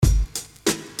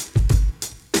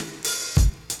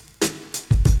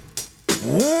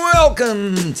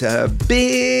Welcome to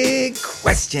Big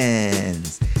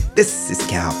Questions. This is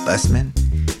Cal Bussman,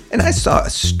 and I saw a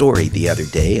story the other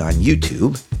day on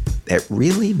YouTube that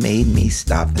really made me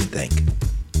stop and think.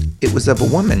 It was of a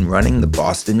woman running the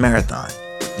Boston Marathon.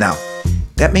 Now,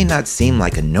 that may not seem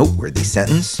like a noteworthy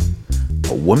sentence,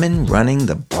 a woman running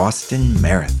the Boston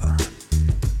Marathon,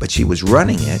 but she was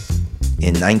running it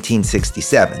in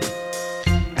 1967.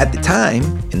 At the time,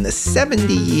 in the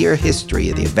 70-year history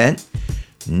of the event,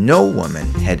 no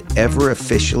woman had ever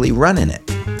officially run in it.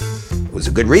 There was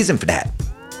a good reason for that.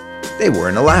 They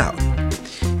weren't allowed.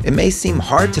 It may seem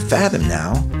hard to fathom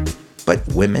now, but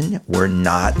women were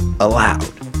not allowed.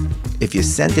 If you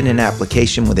sent in an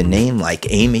application with a name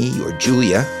like Amy or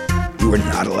Julia, you were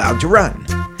not allowed to run.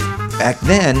 Back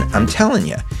then, I'm telling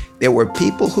you, there were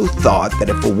people who thought that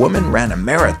if a woman ran a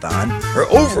marathon, her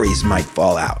ovaries might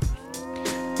fall out.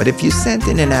 But if you sent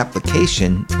in an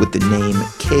application with the name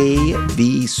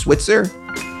K.V. Switzer,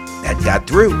 that got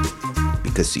through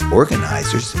because the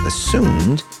organizers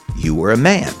assumed you were a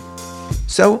man.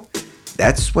 So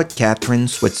that's what Kathrine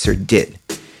Switzer did.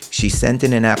 She sent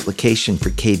in an application for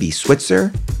K.V.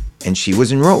 Switzer, and she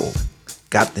was enrolled.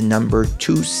 Got the number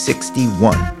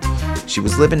 261. She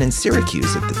was living in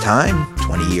Syracuse at the time,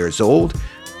 20 years old.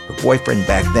 Her boyfriend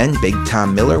back then, Big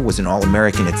Tom Miller, was an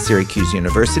All-American at Syracuse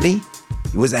University.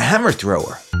 He was a hammer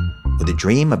thrower with a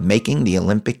dream of making the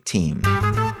Olympic team.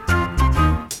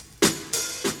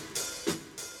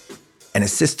 An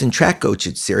assistant track coach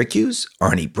at Syracuse,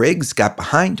 Arnie Briggs, got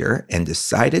behind her and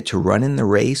decided to run in the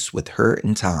race with her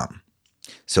and Tom.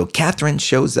 So Kathrine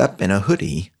shows up in a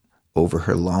hoodie over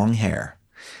her long hair.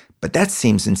 But that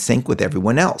seems in sync with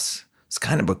everyone else. It's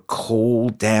kind of a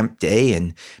cold, damp day,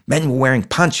 and men were wearing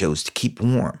ponchos to keep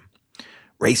warm.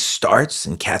 Race starts,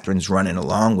 and Kathrine's running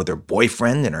along with her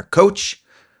boyfriend and her coach.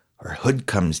 Her hood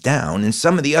comes down, and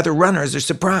some of the other runners are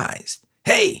surprised.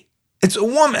 Hey, it's a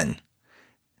woman!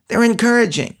 They're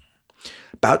encouraging.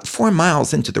 About 4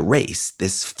 miles into the race,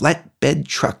 this flatbed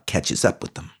truck catches up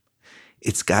with them.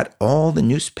 It's got all the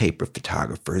newspaper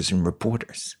photographers and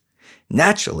reporters.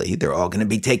 Naturally, they're all going to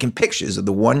be taking pictures of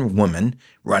the one woman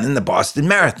running the Boston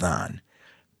Marathon.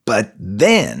 But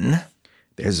then,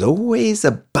 there's always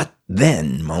a but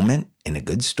then moment in a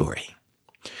good story.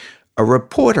 A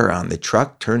reporter on the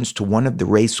truck turns to one of the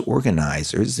race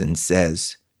organizers and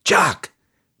says, "Jock,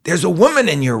 there's a woman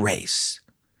in your race."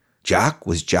 Jock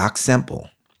was Jock Semple.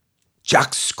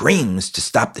 Jock screams to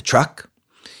stop the truck.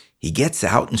 He gets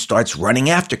out and starts running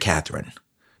after Kathrine.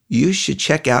 You should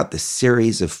check out the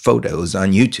series of photos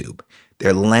on YouTube.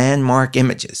 They're landmark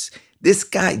images. This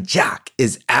guy, Jock,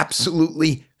 is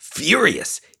absolutely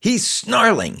furious. He's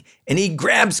snarling, and he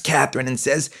grabs Kathrine and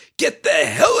says, "Get the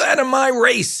hell out of my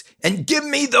race and give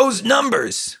me those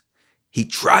numbers." He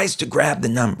tries to grab the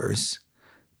numbers,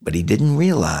 but he didn't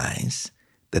realize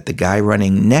that the guy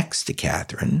running next to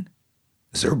Kathrine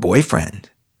is her boyfriend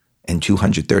and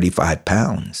 235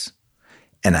 pounds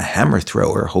and a hammer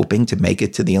thrower hoping to make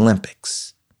it to the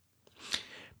Olympics.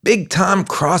 Big Tom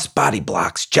cross-body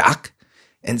blocks Jock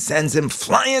and sends him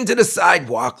flying to the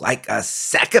sidewalk like a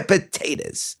sack of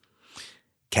potatoes.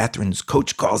 Kathrine's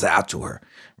coach calls out to her,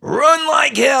 "Run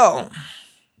like hell!"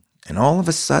 And all of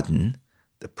a sudden,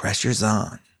 the pressure's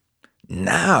on.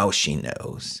 Now she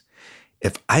knows,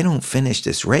 if I don't finish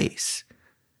this race,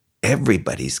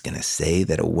 everybody's going to say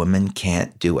that a woman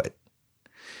can't do it.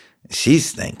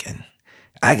 She's thinking,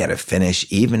 I got to finish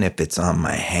even if it's on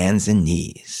my hands and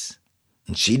knees.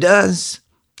 And she does.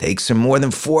 Takes her more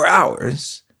than 4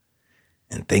 hours.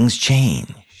 And things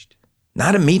changed.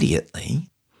 Not immediately.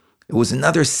 It was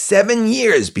another 7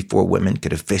 years before women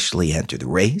could officially enter the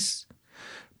race.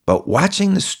 But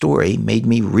watching the story made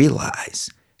me realize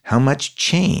how much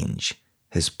change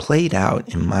has played out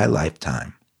in my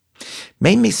lifetime.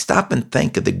 Made me stop and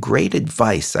think of the great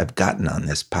advice I've gotten on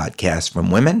this podcast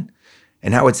from women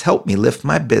and how it's helped me lift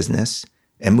my business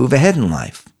and move ahead in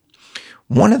life.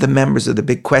 One of the members of the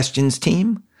Big Questions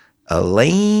team,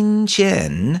 Elaine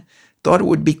Chen, thought it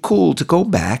would be cool to go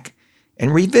back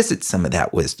and revisit some of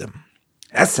that wisdom.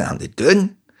 That sounded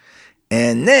good.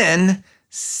 And then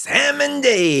Sam and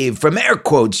Dave from Air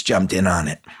Quotes jumped in on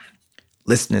it.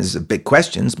 Listeners of Big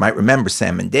Questions might remember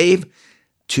Sam and Dave,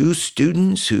 2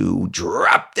 students who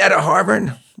dropped out of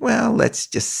Harvard. Well, let's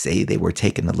just say they were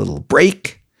taking a little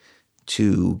break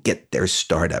to get their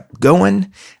startup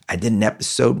going. I did an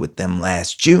episode with them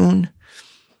last June.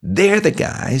 They're the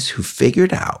guys who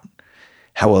figured out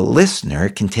how a listener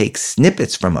can take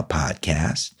snippets from a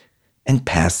podcast and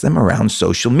pass them around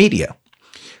social media.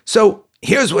 So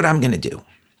here's what I'm going to do.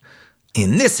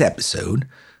 In this episode,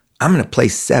 I'm going to play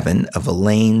 7 of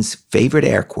Elaine's favorite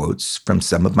air quotes from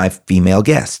some of my female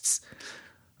guests.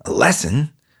 A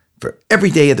lesson for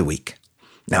every day of the week.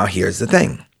 Now, here's the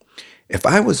thing. If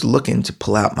I was looking to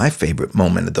pull out my favorite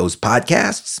moment of those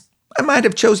podcasts, I might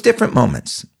have chose different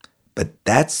moments. But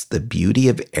that's the beauty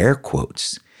of air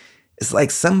quotes. It's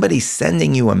like somebody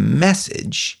sending you a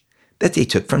message that they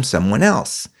took from someone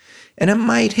else, and it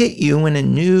might hit you in a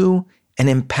new and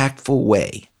impactful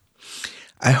way.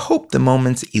 I hope the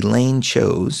moments Elaine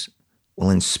chose will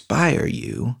inspire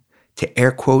you to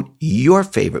air quote your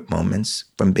favorite moments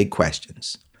from Big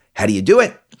Questions. How do you do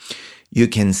it? You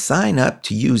can sign up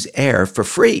to use Air for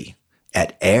free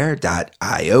at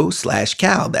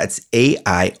air.io/Cal. That's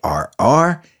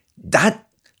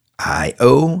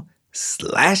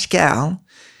AIRR.io/Cal.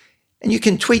 And you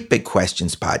can tweet Big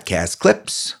Questions podcast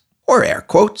clips or air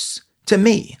quotes to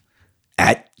me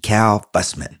at Cal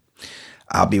Fussman.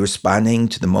 I'll be responding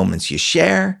to the moments you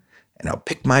share, and I'll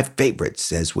pick my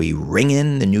favorites as we ring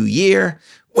in the new year.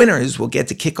 Winners will get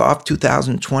to kick off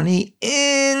 2020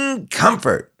 in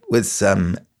comfort with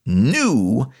some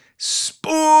new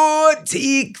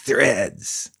Sportique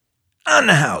threads on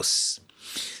the house.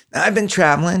 Now, I've been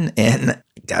traveling, and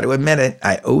got to admit it,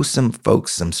 I owe some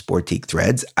folks some Sportique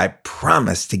threads. I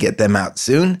promise to get them out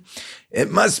soon. It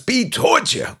must be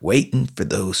torture waiting for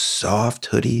those soft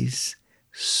hoodies,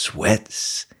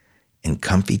 sweats, and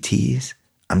comfy tees.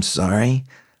 I'm sorry.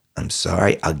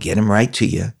 I'll get them right to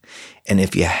you. And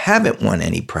if you haven't won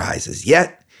any prizes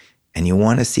yet, and you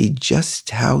want to see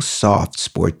just how soft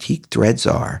Sportique threads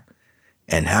are,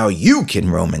 and how you can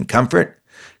roam in comfort,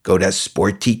 go to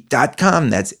Sportique.com,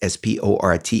 that's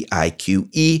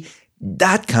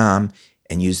Sportique.com,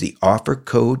 and use the offer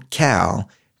code CAL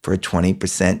for a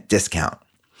 20% discount.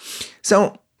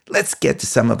 So let's get to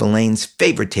some of Elaine's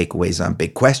favorite takeaways on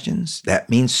Big Questions. That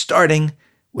means starting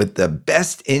with the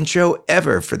best intro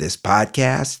ever for this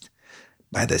podcast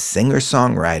by the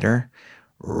singer-songwriter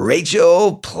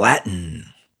Rachel Platten.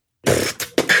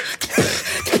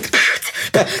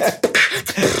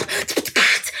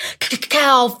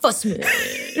 Cal Fussman.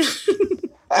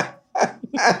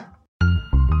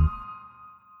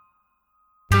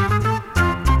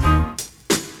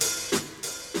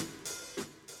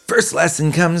 First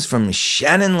lesson comes from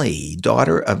Shannon Lee,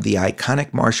 daughter of the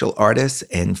iconic martial artist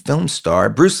and film star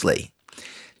Bruce Lee.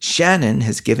 Shannon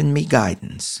has given me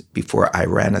guidance before I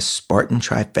ran a Spartan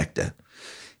trifecta.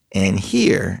 And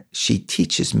here she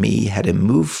teaches me how to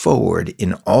move forward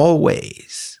in all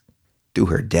ways through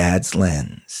her dad's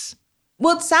lens.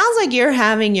 Well, it sounds like you're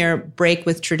having your break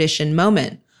with tradition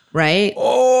moment, right?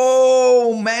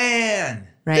 Oh, man.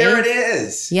 Right? There it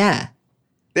is. Yeah.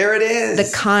 There it is. The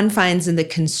confines and the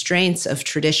constraints of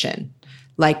tradition,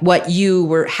 like how you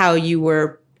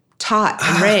were taught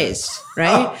and raised,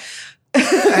 right? I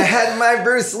had my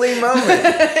Bruce Lee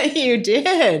moment. You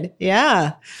did.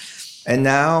 Yeah. And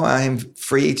now I'm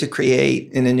free to create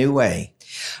in a new way.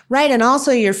 Right. And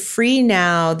also you're free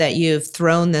now that you've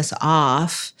thrown this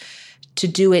off to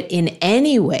do it in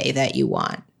any way that you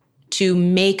want, to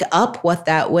make up what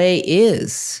that way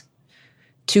is,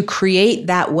 to create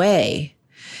that way.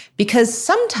 Because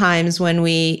sometimes when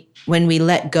we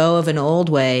let go of an old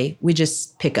way, we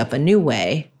just pick up a new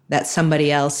way that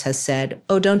somebody else has said,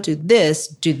 oh, don't do this,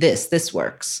 this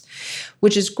works,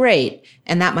 which is great.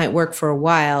 And that might work for a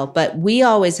while, but we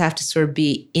always have to sort of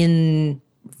be in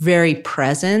very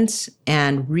present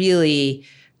and really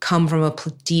come from a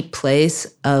deep place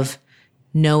of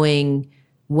knowing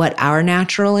what our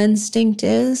natural instinct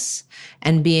is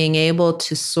and being able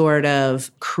to sort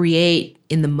of create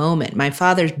in the moment. My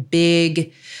father's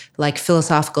big,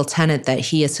 philosophical tenet that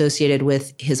he associated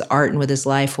with his art and with his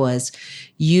life was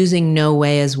using no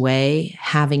way as way,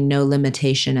 having no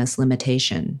limitation as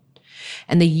limitation.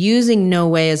 And the using no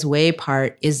way as way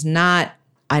part is not,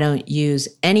 I don't use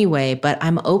any way, but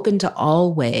I'm open to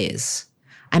all ways.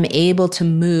 I'm able to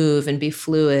move and be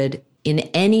fluid in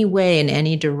any way, in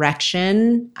any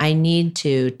direction I need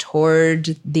to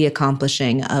toward the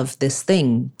accomplishing of this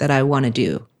thing that I want to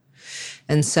do.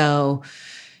 And so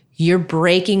you're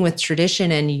breaking with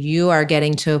tradition and you are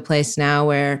getting to a place now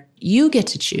where you get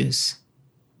to choose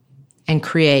and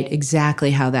create exactly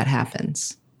how that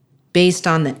happens based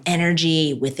on the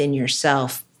energy within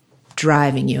yourself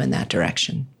driving you in that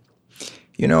direction.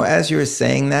 You know, as you were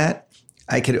saying that,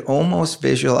 I could almost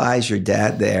visualize your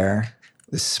dad there,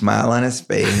 the smile on his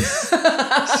face,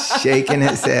 shaking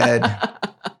his head.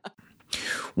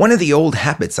 One of the old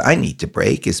habits I need to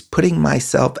break is putting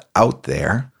myself out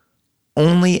there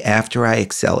only after I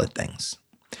excel at things.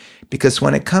 Because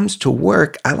when it comes to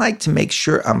work, I like to make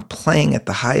sure I'm playing at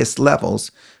the highest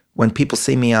levels when people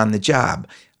see me on the job.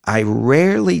 I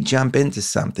rarely jump into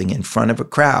something in front of a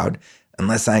crowd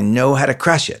unless I know how to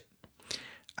crush it.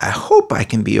 I hope I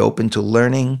can be open to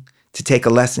learning to take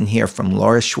a lesson here from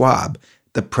Laura Schwab,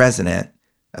 the president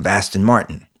of Aston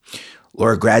Martin.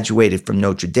 Laura graduated from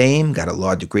Notre Dame, got a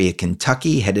law degree at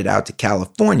Kentucky, headed out to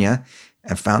California,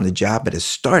 and found a job at a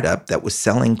startup that was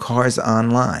selling cars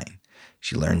online.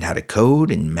 She learned how to code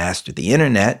and master the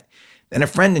internet. Then a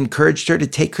friend encouraged her to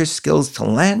take her skills to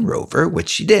Land Rover, which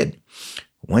she did.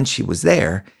 Once she was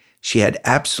there, she had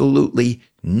absolutely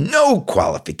no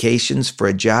qualifications for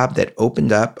a job that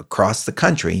opened up across the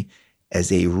country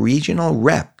as a regional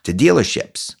rep to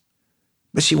dealerships.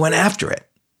 But she went after it.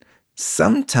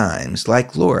 Sometimes,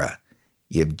 like Laura,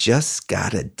 you've just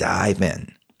got to dive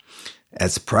in.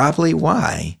 That's probably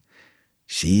why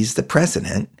she's the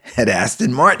president at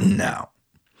Aston Martin now.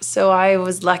 So I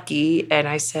was lucky, and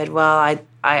I said, well,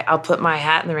 I'll put my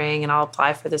hat in the ring, and I'll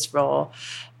apply for this role.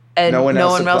 And no one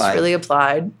else really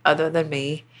applied other than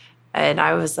me. And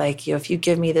I was like, if you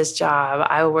give me this job,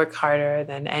 I will work harder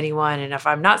than anyone. And if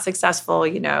I'm not successful,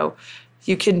 you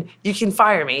can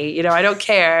fire me. I don't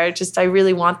care. Just I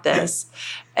really want this.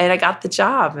 And I got the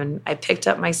job, and I picked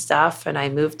up my stuff, and I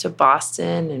moved to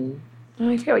Boston. And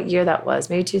I forget what year that was,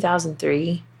 maybe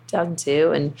 2003,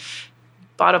 2002, and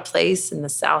bought a place in the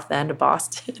south end of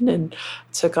Boston and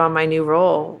took on my new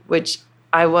role, which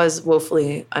I was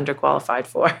woefully underqualified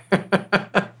for.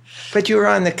 But you were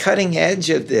on the cutting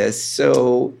edge of this,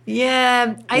 so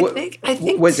yeah, I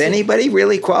think was anybody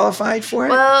really qualified for it?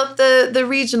 Well, the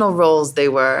regional roles they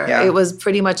were. Yeah. It was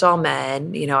pretty much all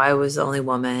men. I was the only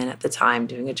woman at the time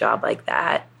doing a job like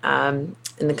that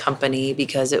in the company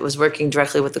because it was working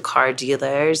directly with the car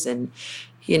dealers, and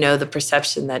the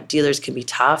perception that dealers can be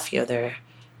tough. They're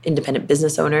independent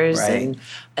business owners, right.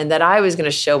 and that I was going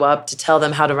to show up to tell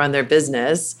them how to run their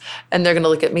business, and they're going to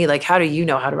look at me like, how do you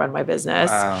know how to run my business?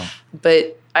 Wow.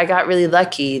 But I got really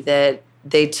lucky that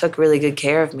they took really good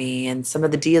care of me, and some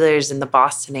of the dealers in the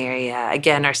Boston area,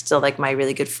 again, are still like my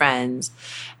really good friends.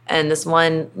 And this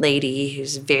one lady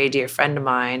who's a very dear friend of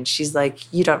mine, she's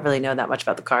like, you don't really know that much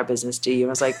about the car business, do you? And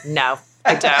I was like, no,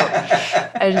 I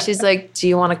don't. And she's like, do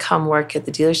you want to come work at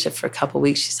the dealership for a couple of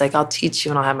weeks? She's like, I'll teach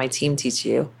you and I'll have my team teach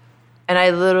you. And I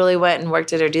literally went and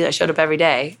worked at her dealer. I showed up every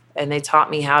day, and they taught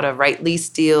me how to write lease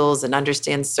deals and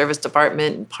understand service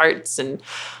department and parts and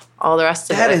all the rest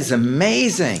of it. That is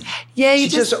amazing. Yeah, she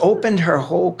just opened her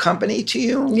whole company to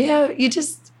you? Yeah,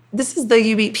 this is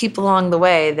you meet people along the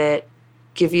way that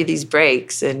give you these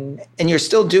breaks. And you're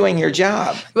still doing your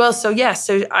job. Well, so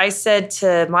I said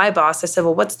to my boss, I said,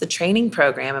 well, what's the training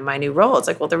program in my new role? It's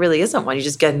like, well, there really isn't one. You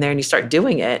just get in there and you start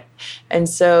doing it. And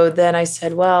so then I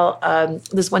said, well,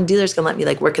 this one dealer's going to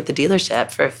let me work at the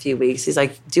dealership for a few weeks. He's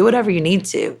like, do whatever you need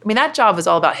to. I mean, that job was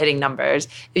all about hitting numbers.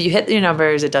 If you hit your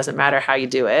numbers, it doesn't matter how you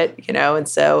do it, And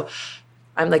so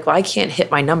I'm like, well, I can't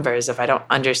hit my numbers if I don't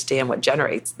understand what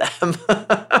generates them.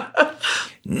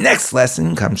 Next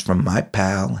lesson comes from my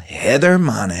pal, Heather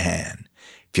Monahan.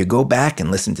 If you go back and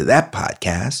listen to that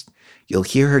podcast, you'll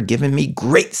hear her giving me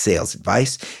great sales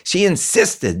advice. She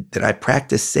insisted that I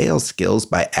practice sales skills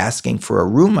by asking for a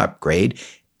room upgrade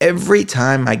every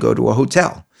time I go to a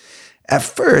hotel. At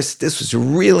first, this was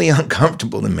really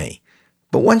uncomfortable to me.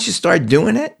 But once you start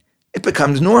doing it, it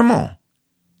becomes normal.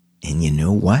 And you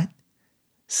know what?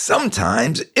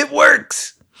 Sometimes it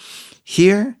works.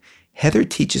 Here, Heather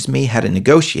teaches me how to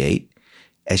negotiate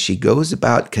as she goes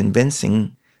about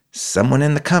convincing someone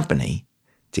in the company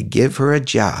to give her a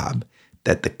job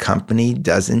that the company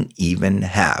doesn't even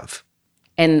have.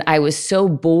 And I was so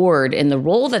bored in the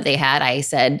role that they had. I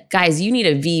said, guys, you need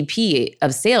a VP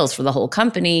of sales for the whole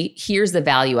company. Here's the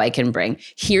value I can bring.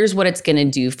 Here's what it's going to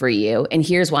do for you. And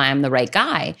here's why I'm the right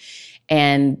guy.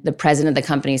 And the president of the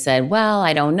company said, well,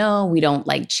 I don't know. We don't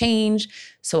like change.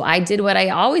 So I did what I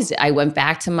always did. I went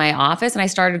back to my office and I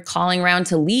started calling around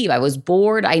to leave. I was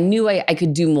bored. I knew I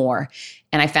could do more.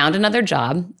 And I found another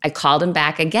job. I called him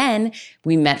back again.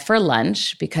 We met for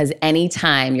lunch because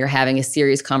anytime you're having a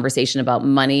serious conversation about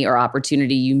money or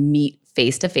opportunity, you meet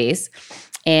face to face.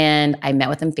 And I met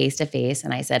with him face to face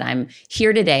and I said, I'm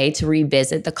here today to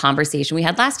revisit the conversation we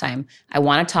had last time. I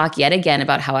want to talk yet again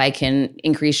about how I can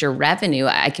increase your revenue.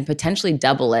 I can potentially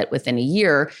double it within a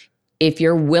year if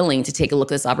you're willing to take a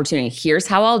look at this opportunity. Here's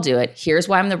how I'll do it. Here's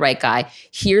why I'm the right guy.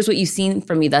 Here's what you've seen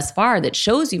from me thus far that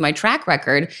shows you my track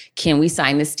record. Can we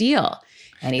sign this deal?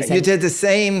 And he said, you did the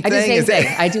same thing. I did the same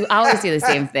thing. I always do the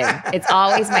same thing. It's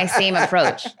always my same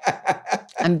approach.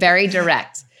 I'm very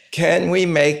direct. Can we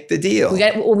make the deal?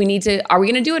 We need to, are we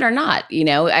going to do it or not?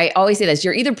 I always say this,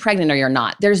 you're either pregnant or you're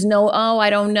not. There's no, I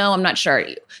don't know, I'm not sure.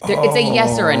 It's a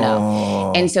yes or a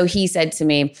no. And so he said to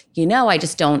me, I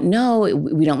just don't know.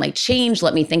 We don't like change.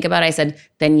 Let me think about it. I said,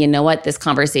 then you know what? This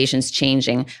conversation's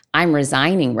changing. I'm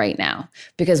resigning right now.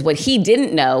 Because what he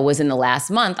didn't know was in the last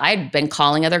month, I'd been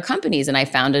calling other companies and I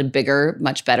found a bigger,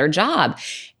 much better job.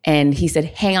 And he said,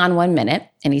 hang on 1 minute.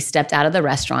 And he stepped out of the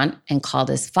restaurant and called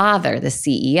his father, the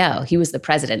CEO. He was the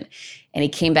president. And he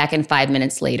came back in 5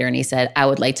 minutes later and he said, I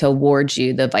would like to award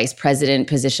you the vice president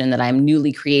position that I'm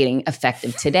newly creating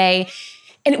effective today.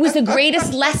 And it was the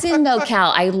greatest lesson though,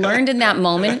 Cal. I learned in that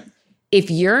moment, if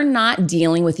you're not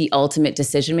dealing with the ultimate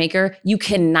decision maker, you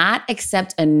cannot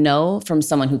accept a no from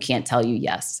someone who can't tell you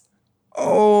yes.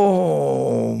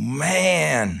 Oh,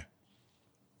 man.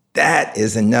 That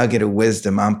is a nugget of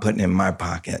wisdom I'm putting in my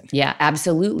pocket. Yeah,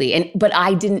 absolutely. But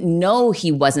I didn't know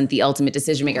he wasn't the ultimate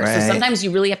decision maker. Right. So sometimes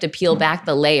you really have to peel back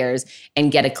the layers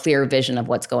and get a clear vision of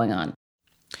what's going on.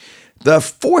 The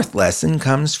fourth lesson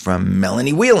comes from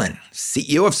Melanie Whelan,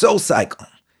 CEO of SoulCycle.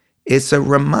 It's a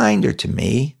reminder to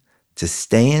me to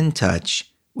stay in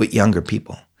touch with younger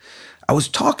people. I was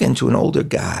talking to an older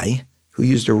guy who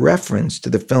used a reference to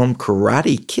the film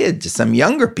Karate Kid to some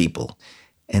younger people.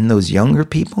 And those younger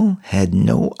people had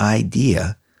no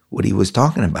idea what he was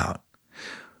talking about.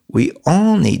 We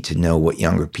all need to know what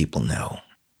younger people know.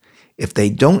 If they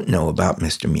don't know about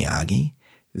Mr. Miyagi,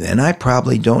 then I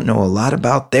probably don't know a lot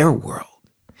about their world.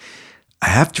 I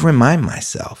have to remind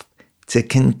myself to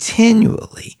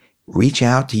continually reach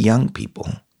out to young people,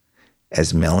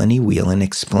 as Melanie Whelan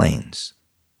explains.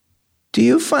 Do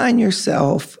you find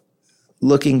yourself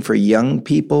looking for young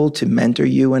people to mentor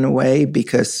you in a way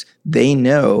because they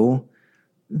know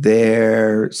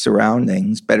their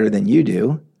surroundings better than you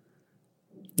do?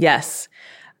 Yes.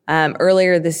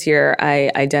 Earlier this year,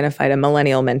 I identified a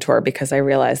millennial mentor because I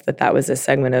realized that was a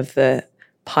segment of the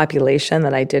population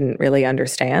that I didn't really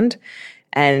understand.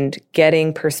 And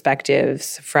getting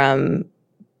perspectives from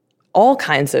all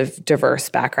kinds of diverse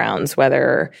backgrounds,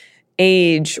 whether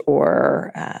age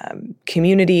or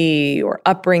community or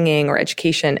upbringing or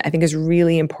education, I think is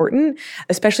really important,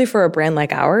 especially for a brand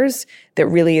like ours that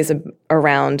really is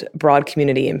around broad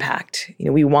community impact.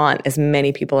 We want as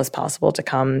many people as possible to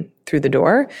come through the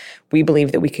door. We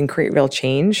believe that we can create real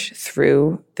change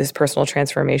through this personal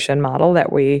transformation model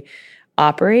that we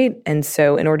operate. And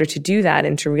so in order to do that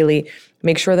and to really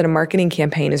make sure that a marketing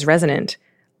campaign is resonant,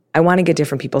 I want to get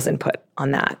different people's input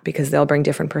on that because they'll bring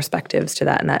different perspectives to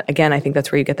that. And that, again, I think that's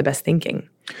where you get the best thinking.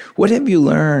 What have you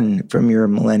learned from your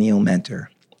millennial mentor?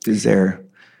 Is there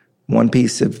one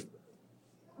piece of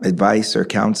advice or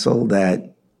counsel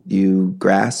that you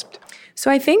grasped?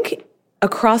 So I think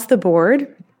across the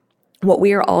board, what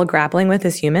we are all grappling with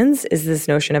as humans is this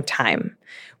notion of time.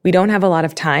 We don't have a lot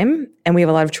of time, and we have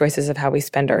a lot of choices of how we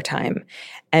spend our time.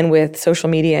 And with social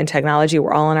media and technology,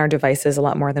 we're all on our devices a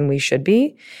lot more than we should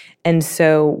be. And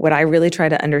so what I really try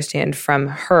to understand from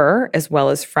her, as well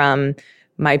as from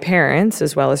my parents,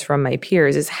 as well as from my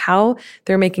peers, is how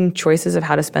they're making choices of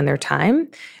how to spend their time,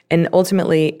 and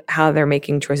ultimately how they're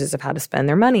making choices of how to spend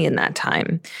their money in that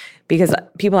time. Because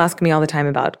people ask me all the time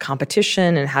about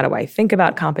competition and how do I think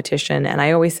about competition. And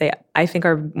I always say, I think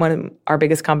one of our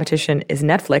biggest competition is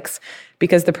Netflix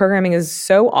because the programming is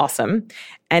so awesome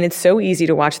and it's so easy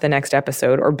to watch the next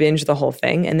episode or binge the whole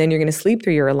thing. And then you're going to sleep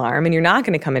through your alarm and you're not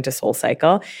going to come into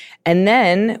SoulCycle. And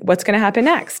then what's going to happen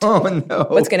next? Oh, no.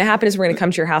 What's going to happen is we're going to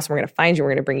come to your house and we're going to find you and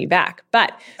we're going to bring you back.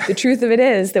 But the truth of it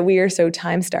is that we are so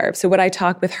time starved. So what I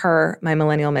talk with her, my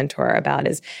millennial mentor, about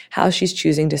is how she's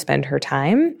choosing to spend her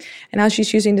time and how she's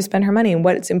choosing to spend her money and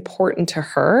what's important to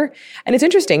her. And it's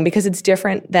interesting because it's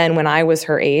different than when I was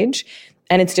her age.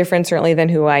 And it's different certainly than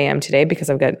who I am today because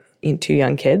I've got 2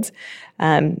 young kids. So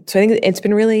I think it's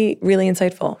been really, really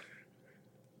insightful.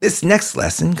 This next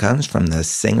lesson comes from the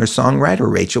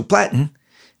singer-songwriter Rachel Platten,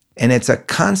 and it's a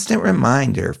constant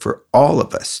reminder for all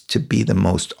of us to be the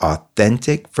most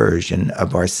authentic version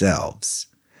of ourselves,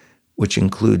 which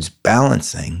includes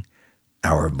balancing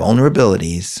our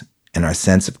vulnerabilities and our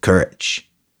sense of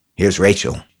courage. Here's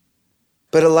Rachel.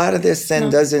 But a lot of this then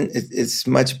it's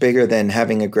much bigger than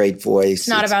having a great voice. It's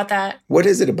not about that. What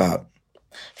is it about?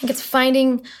 I think it's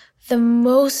finding the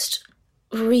most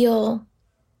real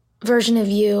version of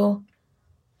you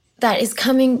that is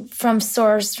coming from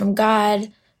source, from God,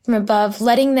 from above,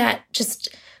 letting that just,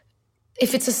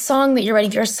 if it's a song that you're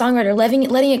writing, if you're a songwriter,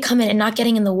 letting it come in and not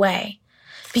getting in the way.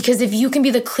 Because if you can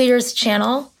be the clearest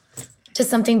channel to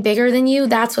something bigger than you,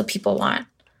 that's what people want.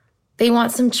 They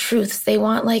want some truths. They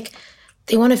want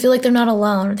to feel like they're not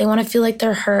alone. They want to feel like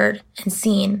they're heard and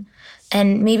seen.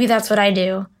 And maybe that's what I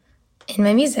do in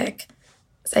my music.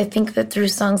 So I think that through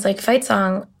songs like Fight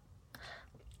Song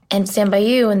and Stand By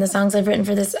You and the songs I've written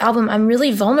for this album, I'm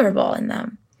really vulnerable in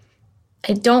them.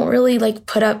 I don't really like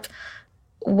put up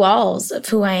walls of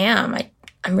who I am.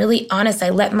 I'm really honest. I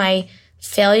let my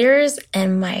failures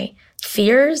and my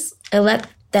fears, I let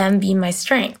them be my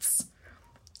strengths.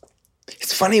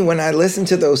 It's funny, when I listen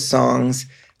to those songs,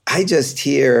 I just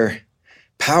hear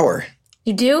power.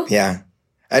 You do? Yeah.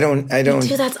 I don't. You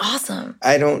do? That's awesome.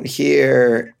 I don't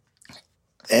hear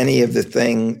any of the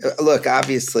thing. Look,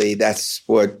 obviously, that's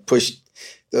what pushed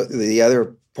the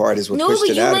other part is what pushed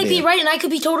it out. No, but you might be right, and I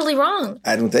could be totally wrong.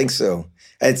 I don't think so.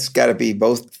 It's got to be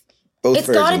both. It's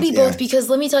got to be both, because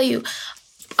let me tell you,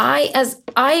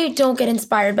 I don't get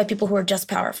inspired by people who are just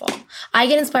powerful. I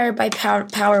get inspired by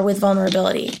power with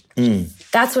vulnerability.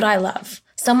 That's what I love.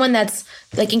 Someone that's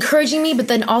like encouraging me, but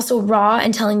then also raw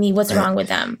and telling me what's wrong with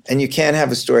them. And you can't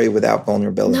have a story without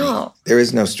vulnerability. No. There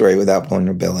is no story without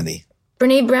vulnerability.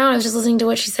 Brene Brown, I was just listening to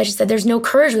what she said. She said, there's no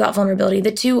courage without vulnerability.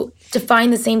 The two define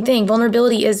the same thing.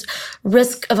 Vulnerability is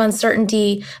risk of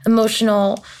uncertainty,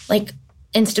 emotional, like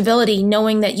instability,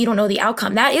 knowing that you don't know the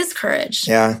outcome. That is courage.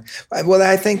 Yeah. Well,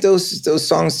 I think those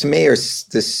songs to me are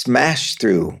the smash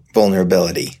through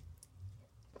vulnerability.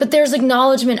 But there's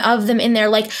acknowledgement of them in there,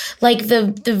 like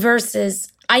the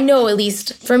verses. I know, at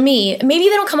least for me, maybe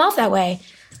they don't come off that way.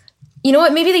 You know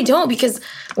what? Maybe they don't, because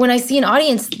when I see an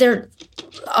audience,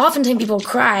 oftentimes people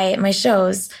cry at my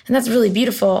shows, and that's really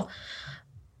beautiful.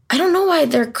 I don't know why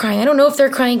they're crying. I don't know if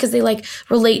they're crying because they like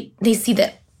relate. They see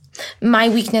that my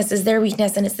weakness is their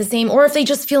weakness and it's the same, or if they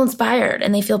just feel inspired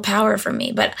and they feel power from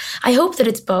me. But I hope that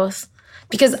it's both,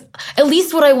 because at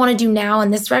least what I want to do now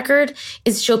on this record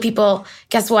is show people,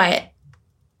 guess what?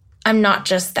 I'm not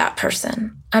just that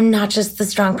person. I'm not just the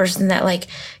strong person that like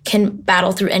can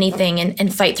battle through anything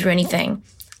and fight through anything.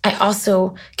 I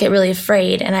also get really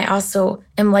afraid, and I also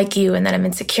am like you, and that I'm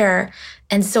insecure.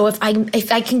 And so if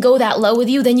I can go that low with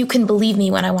you, then you can believe me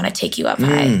when I want to take you up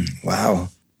high. Wow.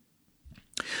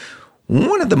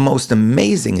 One of the most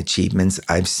amazing achievements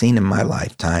I've seen in my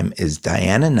lifetime is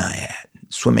Diana Nyad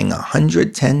swimming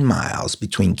 110 miles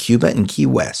between Cuba and Key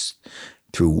West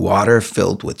through water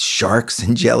filled with sharks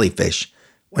and jellyfish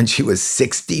when she was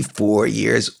 64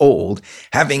 years old,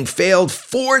 having failed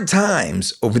 4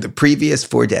 times over the previous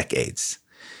 4 decades.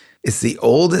 It's the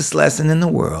oldest lesson in the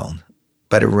world,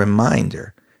 but a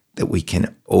reminder that we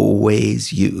can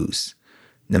always use,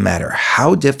 no matter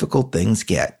how difficult things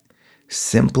get.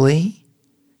 Simply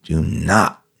do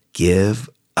not give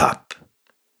up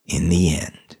in the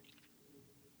end.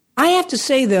 I have to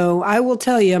say, though, I will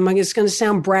tell you, it's going to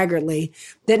sound braggartly,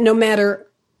 that no matter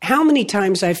how many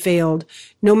times I failed,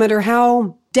 no matter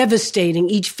how devastating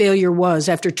each failure was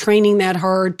after training that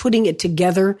hard, putting it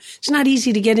together. It's not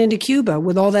easy to get into Cuba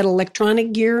with all that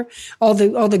electronic gear, all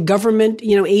the government,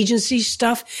 agency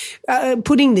stuff,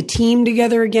 putting the team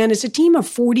together again. It's a team of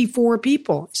 44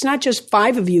 people. It's not just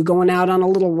 5 of you going out on a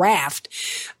little raft.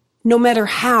 No matter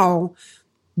how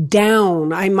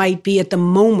down I might be at the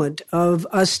moment of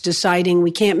us deciding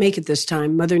we can't make it this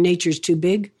time, Mother Nature's too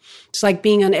big. It's like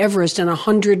being on Everest and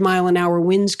 100-mile-an-hour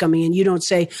winds coming in. You don't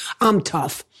say, I'm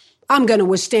tough. I'm going to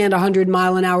withstand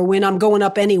 100-mile-an-hour wind. I'm going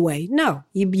up anyway. No,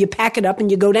 you pack it up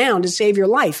and you go down to save your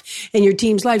life and your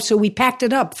team's life. So we packed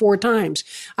it up 4 times.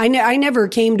 I never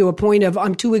came to a point of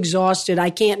I'm too exhausted. I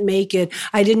can't make it.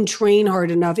 I didn't train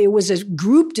hard enough. It was a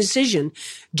group decision.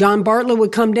 John Bartlett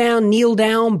would come down, kneel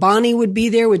down. Bonnie would be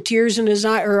there with tears in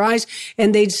her eyes,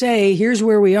 and they'd say, here's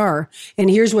where we are, and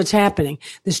here's what's happening.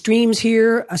 The stream's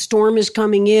here. A storm is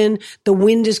coming in. The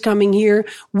wind is coming here.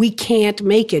 We can't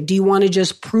make it. Do you want to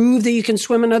just prove that you can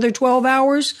swim another 12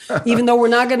 hours, even though we're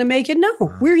not going to make it?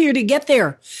 No, we're here to get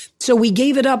there. So we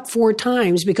gave it up 4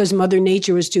 times because Mother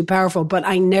Nature was too powerful, but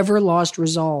I never lost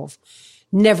resolve.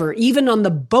 Never. Even on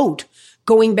the boat,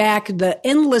 going back the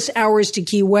endless hours to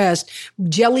Key West,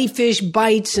 jellyfish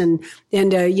bites and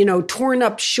torn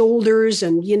up shoulders,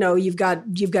 and you've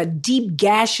got deep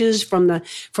gashes from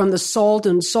the salt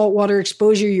and saltwater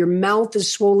exposure. Your mouth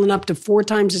is swollen up to 4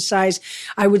 times the size.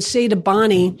 I would say to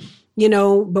Bonnie,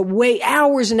 but wait,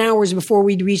 hours and hours before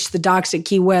we'd reach the docks at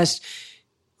Key West,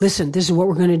 listen, this is what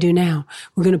we're going to do now.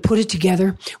 We're going to put it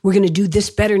together. We're going to do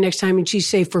this better next time. And she'd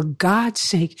say, for God's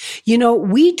sake,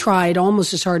 we tried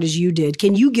almost as hard as you did.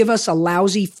 Can you give us a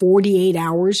lousy 48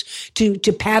 hours to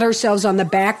pat ourselves on the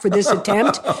back for this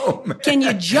attempt? Can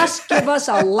you just give us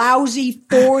a lousy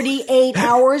 48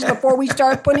 hours before we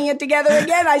start putting it together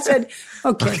again? I said,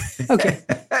 okay.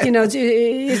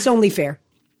 It's only fair.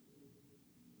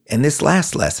 And this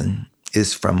last lesson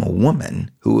is from a woman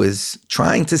who is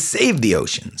trying to save the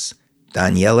oceans,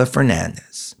 Daniela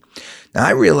Fernandez. Now,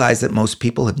 I realize that most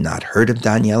people have not heard of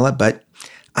Daniela, but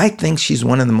I think she's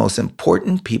one of the most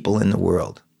important people in the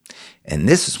world. And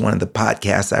this is one of the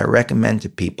podcasts I recommend to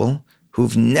people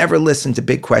who've never listened to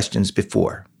Big Questions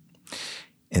before.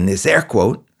 In this air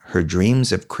quote, her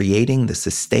dreams of creating the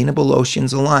Sustainable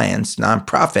Oceans Alliance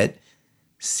nonprofit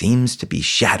seems to be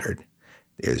shattered.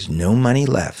 There's no money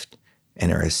left,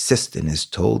 and her assistant has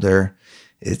told her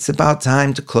it's about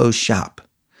time to close shop.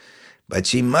 But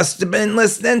she must have been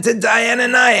listening to Diana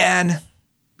Nyad,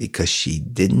 because she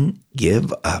didn't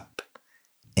give up.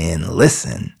 And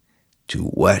listen to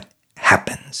what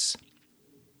happens.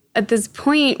 At this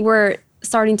point, we're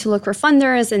starting to look for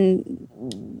funders and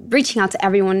reaching out to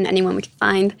everyone and anyone we can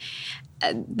find.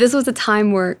 This was a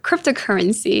time where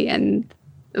cryptocurrency and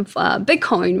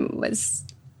Bitcoin was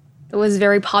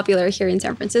very popular here in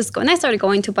San Francisco. And I started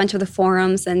going to a bunch of the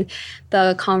forums and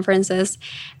the conferences.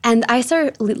 And I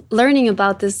started learning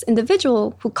about this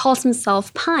individual who calls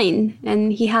himself Pine.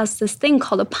 And he has this thing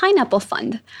called a Pineapple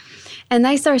Fund. And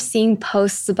I started seeing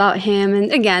posts about him.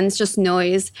 And again, it's just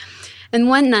noise. And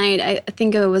one night, I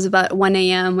think it was about 1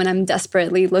 a.m. when I'm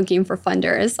desperately looking for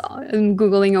funders, I'm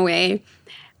Googling away.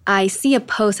 I see a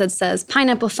post that says,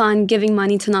 Pineapple Fund giving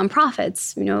money to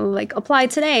nonprofits, like apply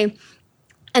today.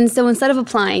 And so instead of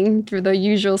applying through the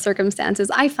usual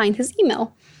circumstances, I find his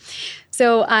email.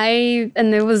 So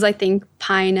and it was, I think,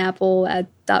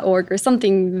 pineapple.org or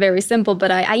something very simple,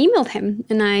 but I emailed him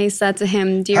and I said to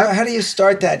him, dear. How do you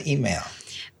start that email?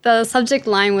 The subject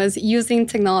line was using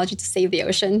technology to save the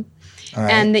ocean. Right.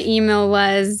 And the email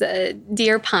was,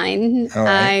 Dear Pine,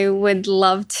 right. I would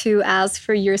love to ask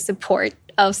for your support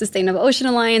of Sustainable Ocean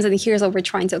Alliance, and here's what we're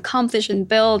trying to accomplish and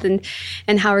build, and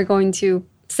how we're going to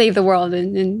save the world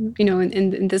in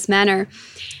this manner.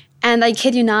 And I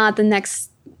kid you not, the next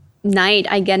night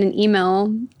I get an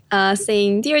email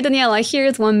saying, Dear Daniela,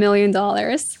 here's $1 million.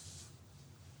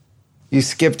 You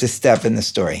skipped a step in the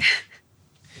story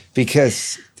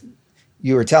because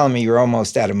you were telling me you were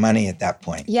almost out of money at that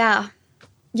point. Yeah.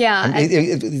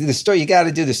 The story, you got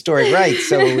to do the story right.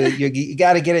 So you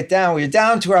got to get it down. We're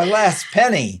down to our last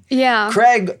penny. Yeah.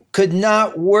 Craig could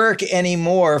not work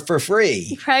anymore for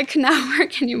free.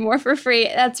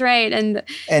 That's right. And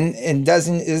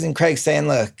isn't Craig saying,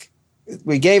 look,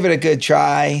 we gave it a good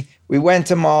try. We went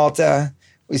to Malta.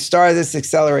 We started this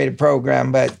accelerated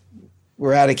program, but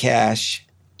we're out of cash.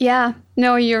 Yeah.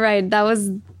 No, you're right. That was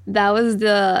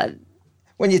the.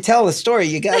 When you tell the story,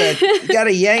 you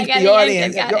gotta yank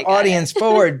the audience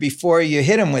forward before you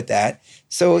hit them with that.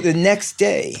 So the next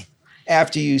day,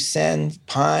 after you send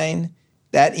Pine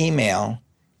that email,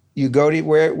 you go to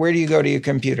where do you go to your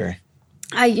computer?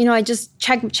 I just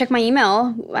check my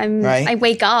email. I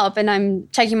wake up and I'm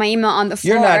checking my email on the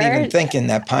floor. You're not even thinking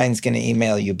that Pine's going to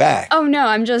email you back. Oh no,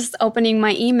 I'm just opening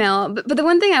my email. But the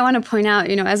one thing I want to point out,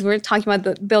 as we're talking about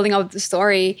the building up the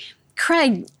story,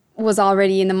 Craig was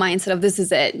already in the mindset of this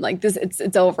is it. Like this,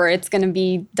 it's over. It's going to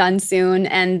be done soon.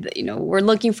 And, we're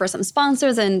looking for some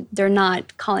sponsors and they're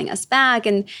not calling us back.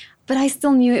 But I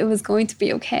still knew it was going to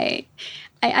be okay.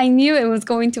 I knew it was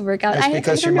going to work out. That's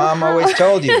because your mom always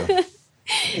told you.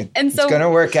 It's going to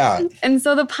work out. And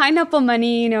so the pineapple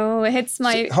money, hits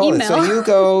my email. So you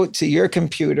go to your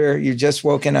computer. You just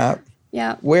woken up.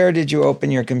 Yeah. Where did you open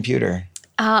your computer?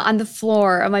 On the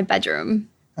floor of my bedroom.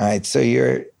 All right. So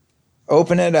you're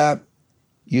open it up.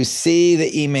 You see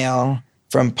the email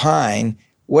from Pine.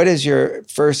 What is your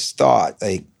first thought?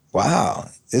 Like, wow,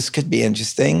 this could be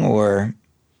interesting, or?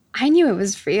 I knew it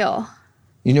was real.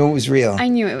 You knew it was real? I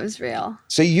knew it was real.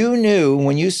 So you knew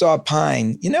when you saw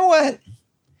Pine, you know what?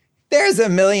 There's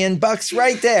 $1 million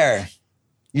right there.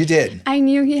 You did. I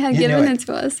knew he had given it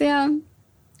to us, yeah.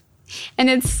 And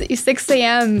it's 6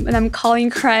 a.m. and I'm calling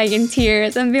Craig in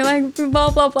tears and be like, blah,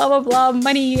 blah, blah, blah, blah,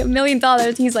 money, $1 million.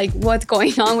 And he's like, what's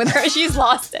going on with her? She's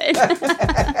lost it.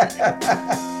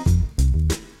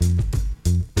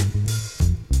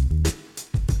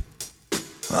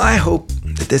 Well, I hope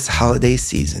that this holiday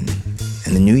season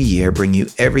and the new year bring you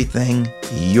everything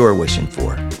you're wishing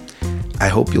for. I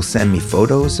hope you'll send me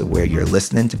photos of where you're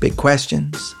listening to Big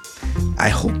Questions. I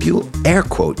hope you'll air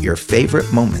quote your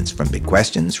favorite moments from Big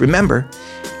Questions. Remember,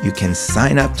 you can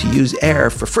sign up to use Air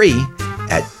for free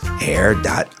at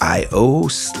air.io/Cal.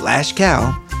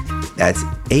 That's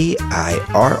AIRR.io/Cal.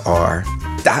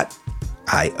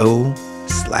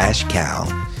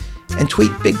 And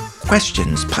tweet Big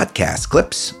Questions podcast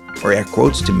clips or air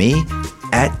quotes to me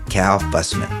at Cal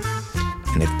Fussman.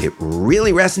 And if it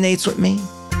really resonates with me,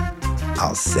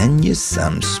 I'll send you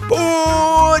some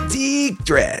Sportique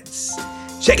threads.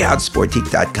 Check out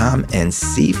Sportique.com and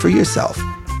see for yourself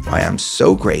why I'm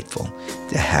so grateful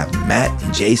to have Matt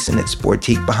and Jason at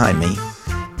Sportique behind me.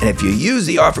 And if you use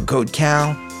the offer code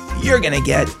CAL, you're going to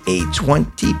get a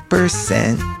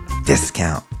 20%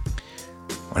 discount.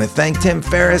 I want to thank Tim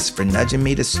Ferriss for nudging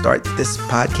me to start this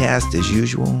podcast as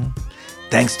usual.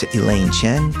 Thanks to Elaine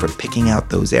Chen for picking out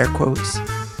those air quotes.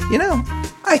 You know,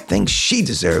 I think she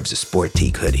deserves a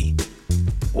Sportique hoodie.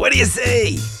 What do you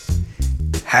say?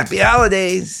 Happy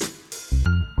holidays.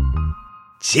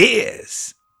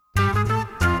 Cheers.